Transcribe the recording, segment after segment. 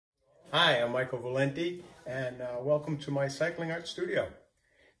Hi, I'm Michael Valenti, and welcome to my cycling art studio.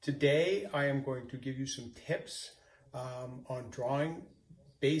 Today I am going to give you some tips on drawing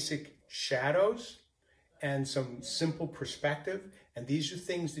basic shadows and some simple perspective, and these are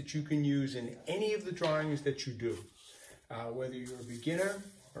things that you can use in any of the drawings that you do. Whether you're a beginner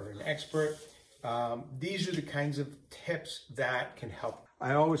or an expert, these are the kinds of tips that can help.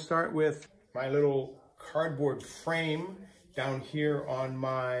 I always start with my little cardboard frame down here on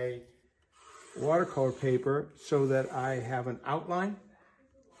my watercolor paper so that I have an outline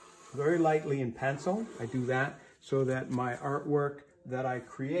very lightly in pencil. I do that so that my artwork that I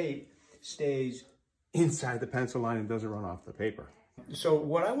create stays inside the pencil line and doesn't run off the paper. So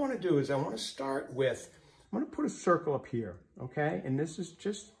what I want to do is I want to start with, I'm going to put a circle up here, okay? And this is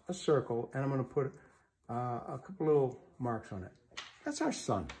just a circle, and I'm going to put a couple little marks on it. That's our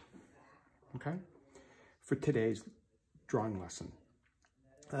sun, okay? For today's drawing lesson.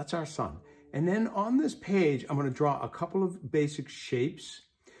 That's our sun. And then on this page, I'm going to draw a couple of basic shapes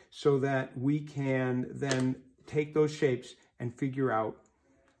so that we can then take those shapes and figure out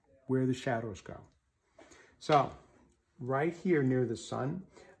where the shadows go. So right here near the sun,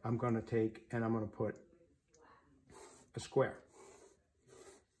 I'm going to take and I'm going to put a square.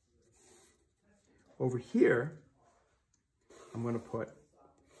 Over here, I'm going to put a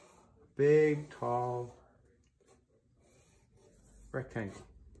big, tall rectangle.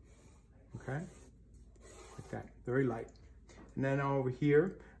 Okay, like that, very light. And then over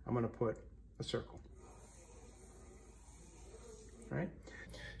here, I'm going to put a circle. All right?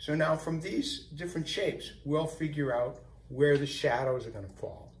 So now from these different shapes, we'll figure out where the shadows are going to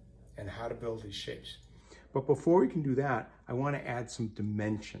fall and how to build these shapes. But before we can do that, I want to add some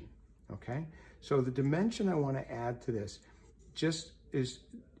dimension. Okay? So the dimension I want to add to this just is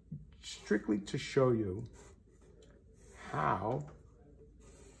strictly to show you how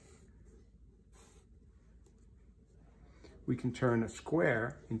we can turn a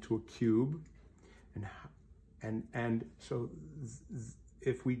square into a cube, and so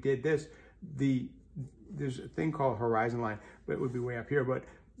if we did this, there's a thing called horizon line, but it would be way up here, but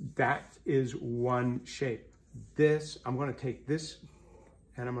that is one shape. This, I'm going to take this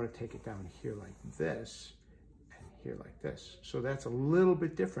and I'm going to take it down here like this and here like this. So that's a little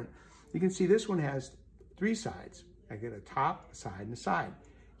bit different. You can see this one has three sides. I get a top, a side, and a side.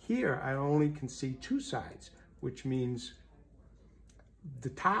 Here I only can see two sides, which means the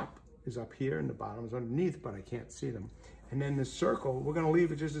top is up here and the bottom is underneath, but I can't see them. And then the circle, we're going to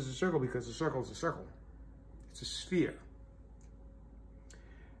leave it just as a circle because the circle is a circle. It's a sphere.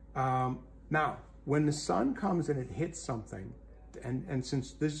 Now, when the sun comes and it hits something, and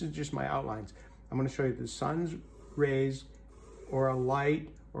since this is just my outlines, I'm going to show you the sun's rays or a light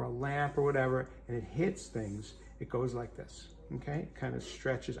or a lamp or whatever, and it hits things, it goes like this, okay? It kind of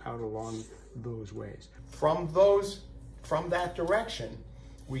stretches out along those ways. From that direction,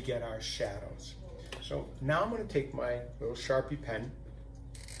 we get our shadows. So now I'm going to take my little Sharpie pen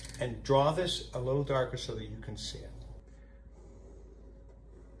and draw this a little darker so that you can see it.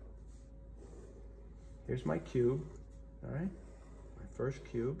 Here's my cube, all right? My first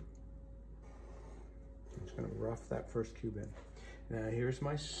cube. I'm just going to rough that first cube in. Now here's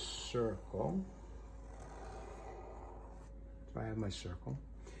my circle. So I have my circle.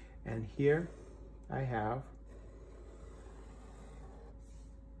 And here I have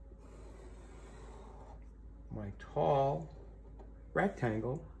my tall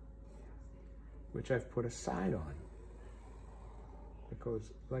rectangle, which I've put a side on. It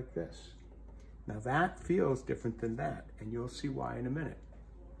goes like this. Now that feels different than that, and you'll see why in a minute.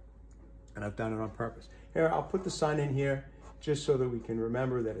 And I've done it on purpose. Here, I'll put the sun in here just so that we can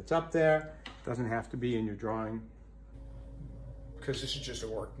remember that it's up there. It doesn't have to be in your drawing because this is just a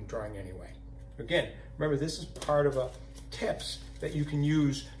working drawing anyway. Again, remember this is part of a tips that you can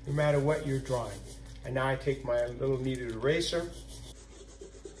use no matter what you're drawing. And now I take my little kneaded eraser.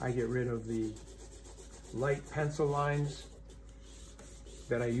 I get rid of the light pencil lines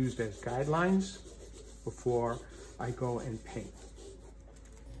that I used as guidelines before I go and paint.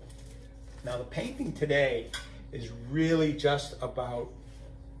 Now the painting today is really just about,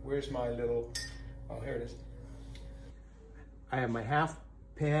 where's my little, oh here it is. I have my half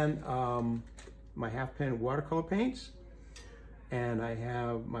pan watercolor paints, and I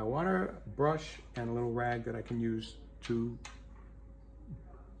have my water brush and a little rag that I can use to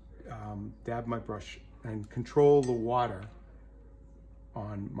dab my brush and control the water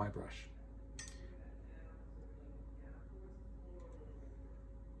on my brush.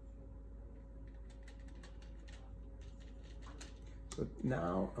 So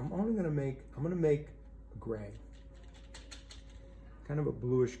now I'm gonna make a gray. kind of a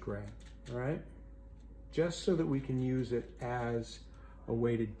bluish gray, all right? Just so that we can use it as a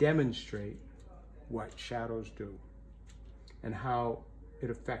way to demonstrate what shadows do and how it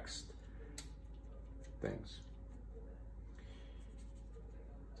affects things.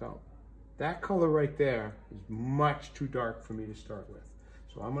 So that color right there is much too dark for me to start with.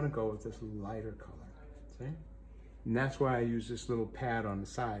 So I'm gonna go with this lighter color, see? And that's why I use this little pad on the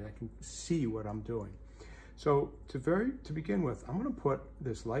side. I can see what I'm doing. So to begin with, I'm gonna put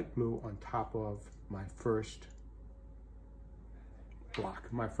this light blue on top of my first block,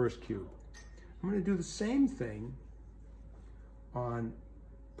 my first cube. I'm gonna do the same thing on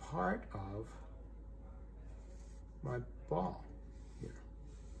part of my ball here,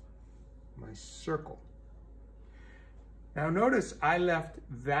 my circle. Now notice I left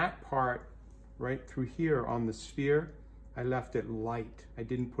that part right through here on the sphere. I left it light. I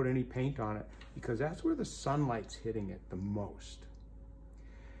didn't put any paint on it because that's where the sunlight's hitting it the most.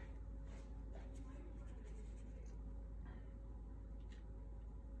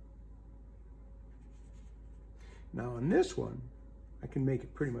 Now on this one, I can make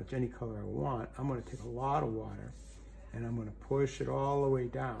it pretty much any color I want. I'm gonna take a lot of water and I'm gonna push it all the way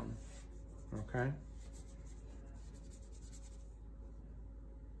down, okay?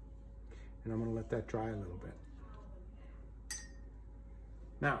 And I'm gonna let that dry a little bit.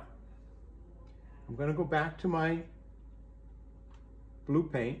 Now, I'm gonna go back to my blue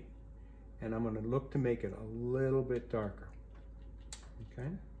paint and I'm gonna look to make it a little bit darker, okay?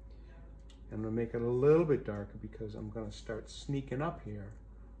 I'm gonna make it a little bit darker because I'm gonna start sneaking up here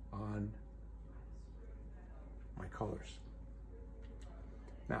on my colors.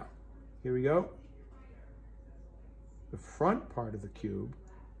 Now, here we go. The front part of the cube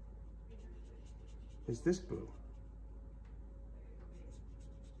is this blue.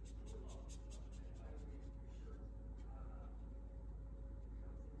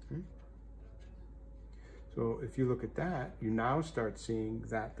 So if you look at that, you now start seeing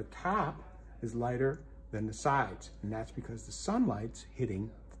that the top is lighter than the sides, and that's because the sunlight's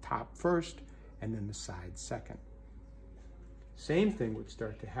hitting the top first and then the sides second. Same thing would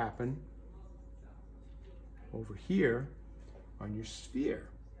start to happen over here on your sphere.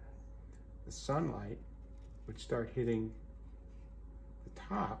 The sunlight would start hitting the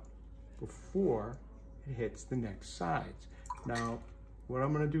top before it hits the next sides. Now, what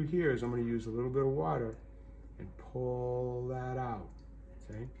I'm gonna do here is I'm gonna use a little bit of water and pull that out,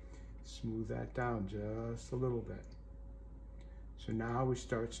 see? Smooth that down just a little bit. So now it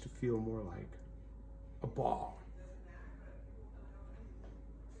starts to feel more like a ball.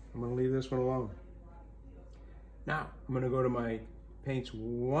 I'm gonna leave this one alone. Now, I'm gonna go to my paints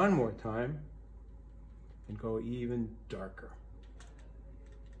one more time and go even darker.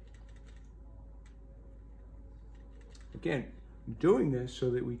 Again, I'm doing this so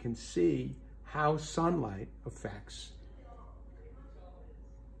that we can see how sunlight affects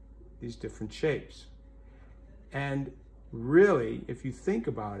these different shapes. And really, if you think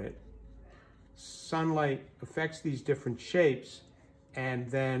about it, sunlight affects these different shapes, and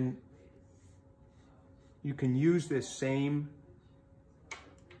then you can use this same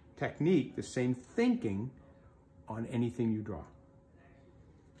technique, the same thinking on anything you draw.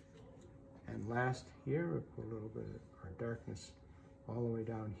 And last here, we'll put a little bit of our darkness all the way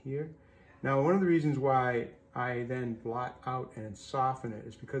down here. Now, one of the reasons why I then blot out and soften it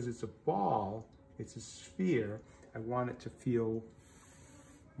is because it's a ball, it's a sphere. I want it to feel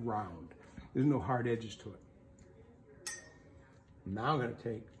round. There's no hard edges to it. Now I'm going to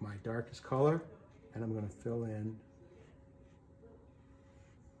take my darkest color and I'm going to fill in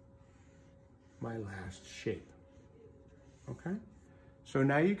my last shape. Okay? So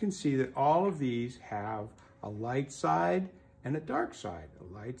now you can see that all of these have a light side and a dark side,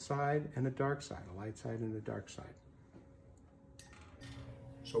 a light side and a dark side, a light side and a dark side.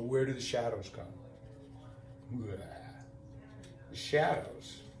 So where do the shadows come? The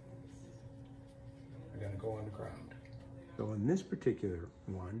shadows are going to go on the ground. So in this particular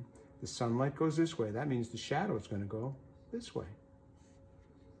one, the sunlight goes this way. That means the shadow is going to go this way.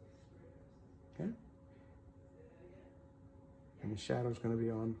 Okay? And the shadow is going to be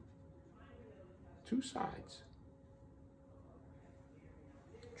on two sides.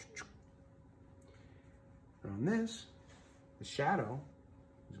 And on this, the shadow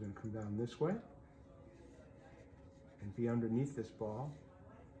is going to come down this way and be underneath this ball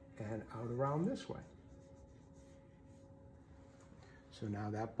and out around this way. So now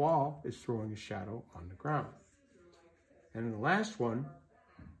that ball is throwing a shadow on the ground. And in the last one,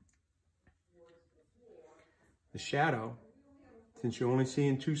 the shadow, since you're only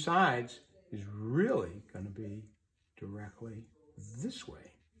seeing two sides, is really going to be directly this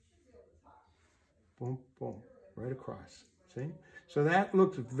way. Boom, boom, right across. See? So that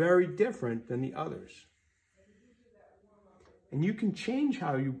looks very different than the others. And you can change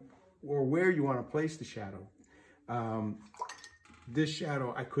how you, or where you want to place the shadow. This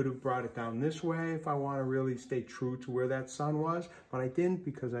shadow, I could have brought it down this way if I want to really stay true to where that sun was, but I didn't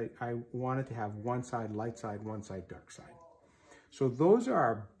because I wanted to have one side light side, one side dark side. So those are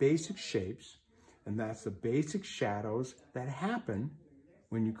our basic shapes, and that's the basic shadows that happen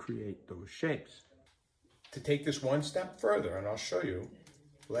when you create those shapes. To take this one step further, and I'll show you,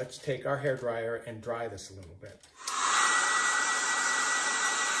 let's take our hairdryer and dry this a little bit.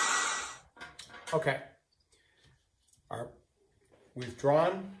 Okay, we've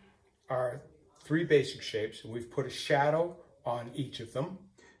drawn our three basic shapes, and we've put a shadow on each of them.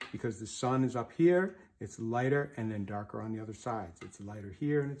 Because the sun is up here, it's lighter and then darker on the other sides. It's lighter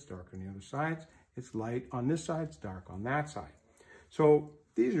here and it's darker on the other sides. It's light on this side, it's dark on that side. So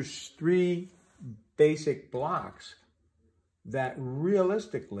these are three basic blocks that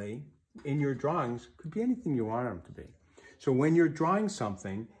realistically in your drawings could be anything you want them to be. So when you're drawing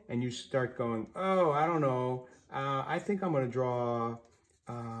something and you start going, oh, I don't know, I think I'm going to draw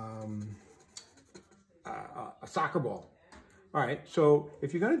a soccer ball. All right, so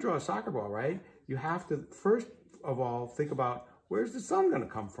if you're going to draw a soccer ball, right, you have to first of all think about where's the sun going to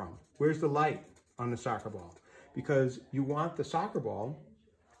come from? Where's the light on the soccer ball? Because you want the soccer ball,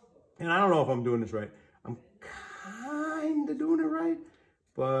 and I don't know if I'm doing this right. I'm kind of doing it right,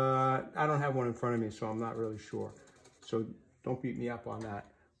 but I don't have one in front of me, so I'm not really sure. So don't beat me up on that,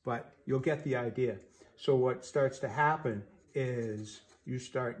 but you'll get the idea. So what starts to happen is you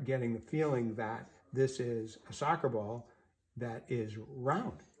start getting the feeling that this is a soccer ball that is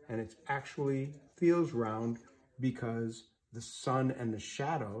round, and it actually feels round because the sun and the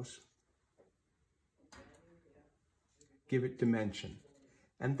shadows give it dimension.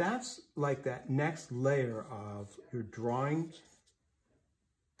 And that's like that next layer of your drawing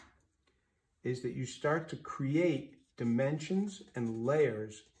is that you start to create dimensions and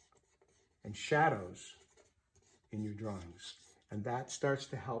layers and shadows in your drawings. And that starts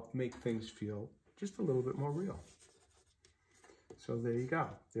to help make things feel just a little bit more real. So there you go.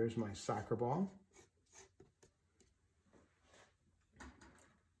 There's my soccer ball.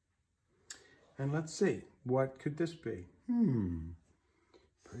 And let's see, what could this be?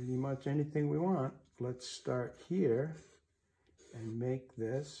 Pretty much anything we want. Let's start here and make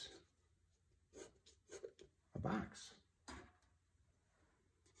this a box.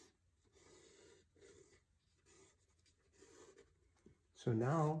 So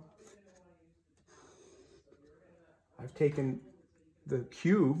now I've taken the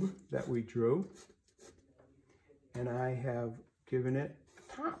cube that we drew and I have given it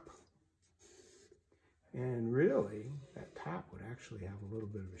a top. And really, that top would actually have a little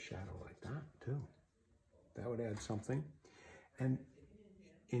bit of a shadow like that too. That would add something. And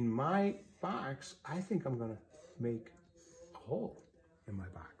in my box, I think I'm going to make a hole in my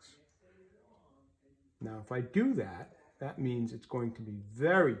box. Now, if I do that, that means it's going to be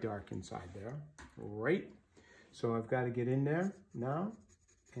very dark inside there, right? So I've got to get in there now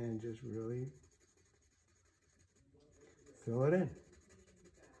and just really fill it in.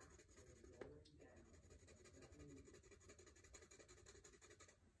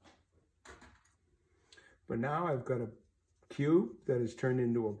 But now I've got a cube that is turned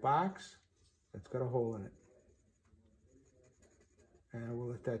into a box that's got a hole in it. And we'll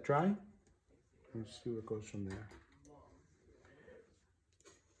let that dry. Let's see what goes from there.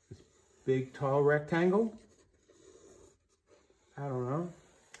 This big, tall rectangle. I don't know.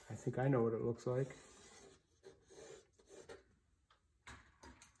 I think I know what it looks like.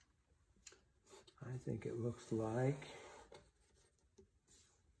 I think it looks like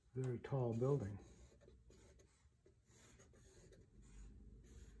a very tall building.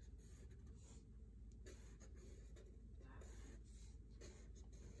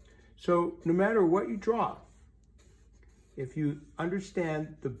 So no matter what you draw, if you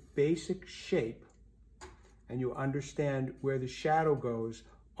understand the basic shape and you understand where the shadow goes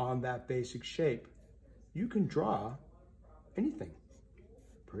on that basic shape, you can draw anything,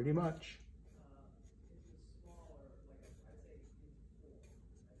 pretty much.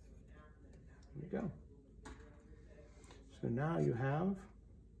 There you go. So now you have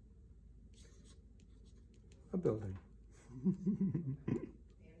a building.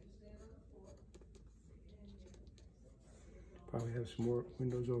 Probably have some more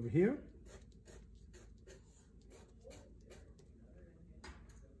windows over here.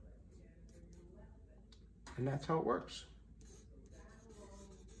 And that's how it works.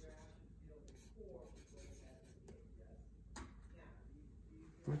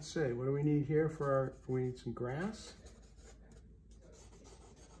 Let's see, what do we need here for our, we need some grass.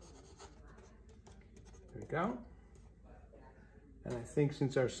 There we go. And I think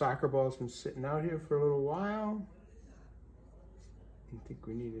since our soccer ball's been sitting out here for a little while, I think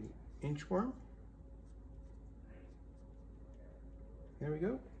we need an inchworm. There we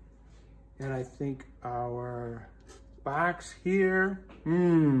go. And I think our box here,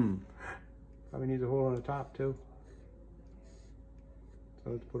 probably needs a hole on the top too.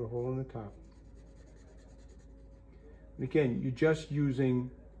 So let's put a hole in the top. And again, you're just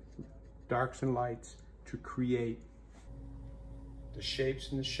using darks and lights to create the shapes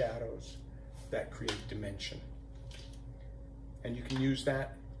and the shadows that create dimension. And you can use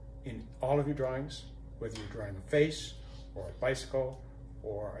that in all of your drawings, whether you're drawing a face or a bicycle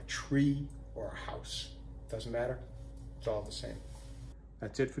or a tree or a house. Doesn't matter, it's all the same.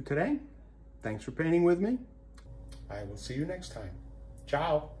 That's it for today. Thanks for painting with me. I will see you next time.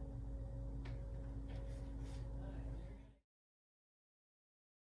 Ciao.